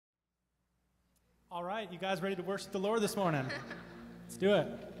All right, you guys ready to worship the Lord this morning? Let's do it.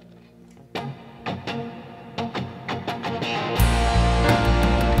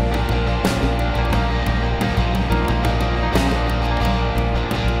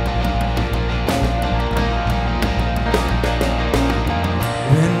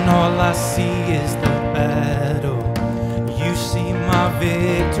 When all I see is the battle, you see my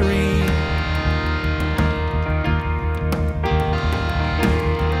victory.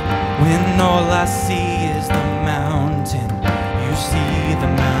 When all I see is the mountain, you see the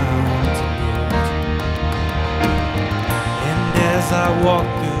mountain moved. And as I walk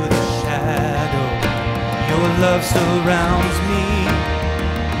through the shadow, your love surrounds me.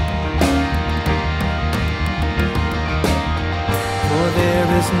 For there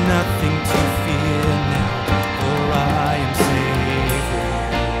is nothing to fear now, for I am safe.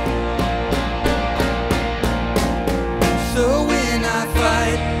 So when I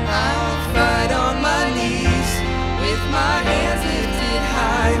fight, I'll fight on my knees, with my hands lifted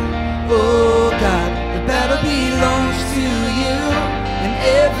high. Oh God, the battle belongs to you, and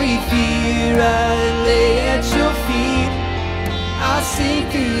every fear I lay at your feet. I'll sing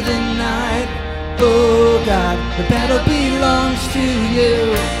through the night. Oh God, the battle belongs to you.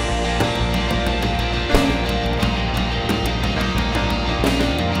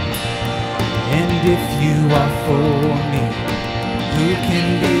 And if you are for me, who can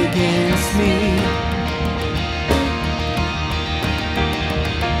be against me?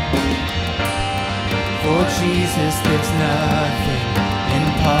 For Jesus, there's nothing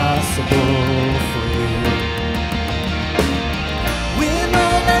impossible for you. When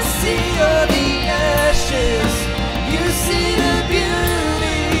all I see are the ashes, you see the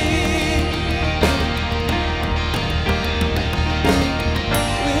beauty.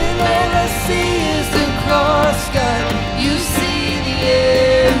 When all I see is the cross, God, you see the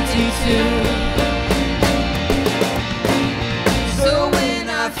empty tomb. So when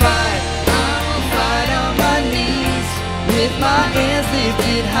I fight, I'll fight on my knees, with my hands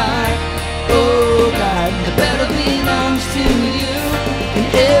lifted high. Oh God, the battle belongs to you, and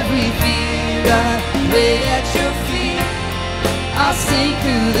every fear I lay at your feet. I'll sing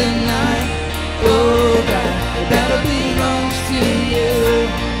through the night. Oh God, the battle belongs to you.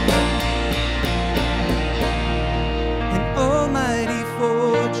 An almighty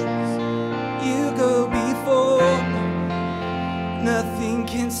fortress, you go before me. Nothing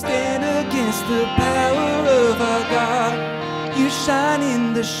can stand against the power of our God. You shine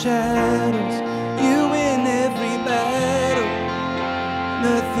in the shadows, you win every battle.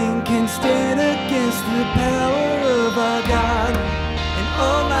 Nothing can stand against the power of our God. An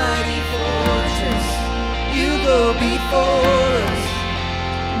almighty fortress, you go before us.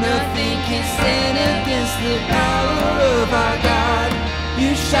 Nothing can stand against the power of our God.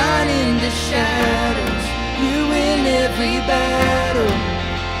 You shine in the shadows, you win every battle.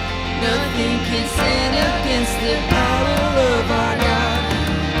 Nothing can stand against the power of our God.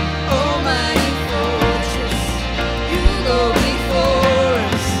 Almighty fortress, you go before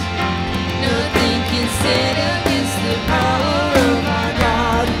us. Nothing can stand against the power of our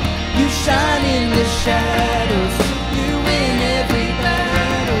God. You shine in the shadows, you win every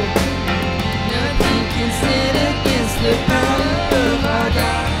battle. Nothing can stand against the power of our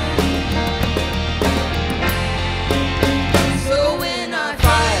God. So when I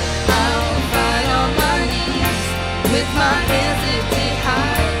fight, I'll fight on my knees, with my hands lifted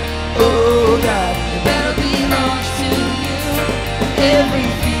high. Oh God, the battle belongs to you. Every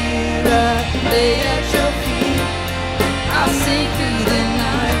fear I lay at your feet. I'll sing through the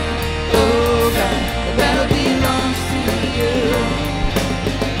night. Oh God, the battle belongs to you.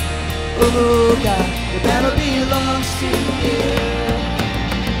 Oh God, the battle